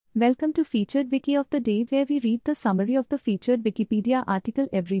Welcome to Featured Wiki of the Day, where we read the summary of the featured Wikipedia article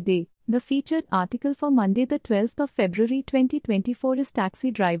every day. The featured article for Monday, the 12th of February 2024 is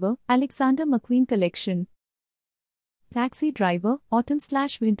Taxi Driver, Alexander McQueen Collection. Taxi Driver,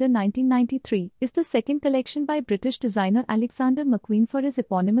 Autumn/Winter 1993, is the second collection by British designer Alexander McQueen for his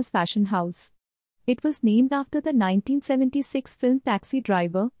eponymous fashion house. It was named after the 1976 film Taxi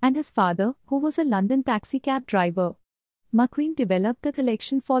Driver and his father, who was a London taxicab driver. McQueen developed the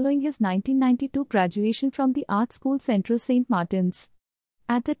collection following his 1992 graduation from the art school Central St. Martin's.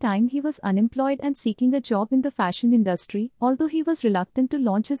 At the time, he was unemployed and seeking a job in the fashion industry. Although he was reluctant to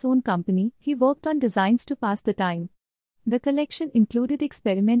launch his own company, he worked on designs to pass the time. The collection included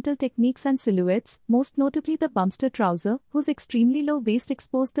experimental techniques and silhouettes, most notably the bumster trouser, whose extremely low waist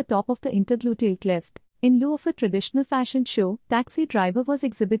exposed the top of the intergluteal cleft. In lieu of a traditional fashion show, Taxi Driver was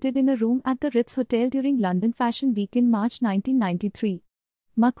exhibited in a room at the Ritz Hotel during London Fashion Week in March 1993.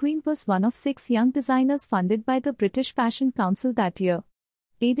 McQueen was one of 6 young designers funded by the British Fashion Council that year.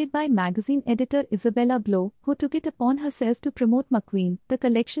 Aided by magazine editor Isabella Blow, who took it upon herself to promote McQueen, the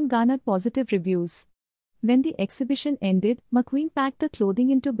collection garnered positive reviews. When the exhibition ended, McQueen packed the clothing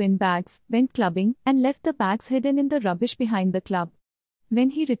into bin bags, went clubbing, and left the bags hidden in the rubbish behind the club.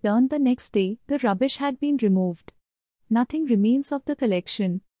 When he returned the next day, the rubbish had been removed. Nothing remains of the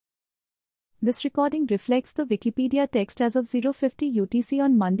collection. This recording reflects the Wikipedia text as of 0:50 UTC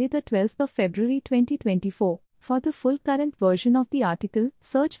on Monday, the 12th of February 2024. For the full current version of the article,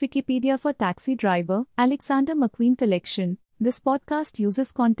 search Wikipedia for Taxi Driver, Alexander McQueen Collection. This podcast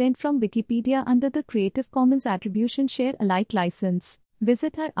uses content from Wikipedia under the Creative Commons Attribution Share Alike license.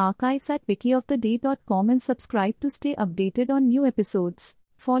 Visit our archives at wikioftheday.com and subscribe to stay updated on new episodes.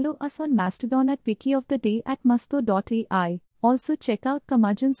 Follow us on Mastodon at wikioftheday@musto.ai. Also check out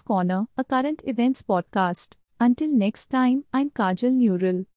Curmudgeon's Corner, a current events podcast. Until next time, I'm Kajal Neural.